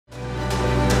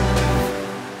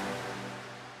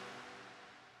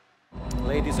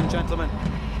ladies and gentlemen,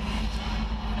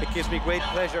 it gives me great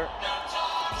pleasure.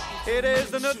 It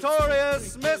is the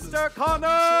notorious Mr. Conor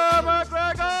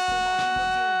McGregor!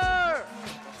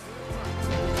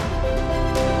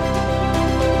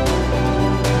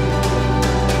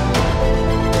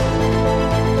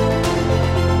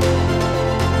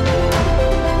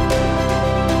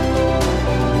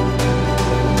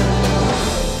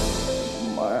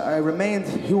 I remained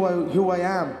who I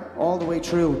am all the way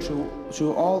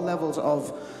through all levels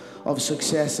of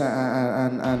success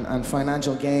and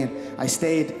financial gain. I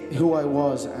stayed who I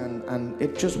was, and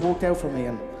it just worked out for me.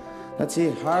 And that's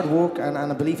it. Hard work and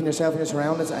a belief in yourself and your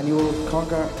surroundings, and you will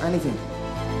conquer anything.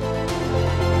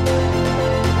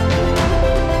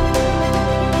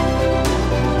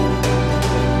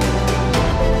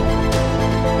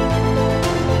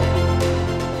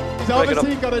 He's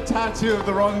obviously got a tattoo of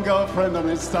the wrong girlfriend on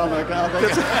his stomach.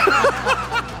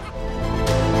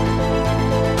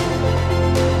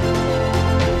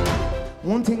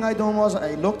 One thing I done was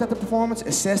I looked at the performance,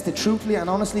 assessed it truthfully and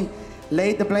honestly,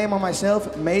 laid the blame on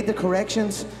myself, made the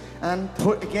corrections, and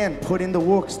put in the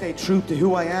work, stayed true to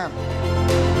who I am.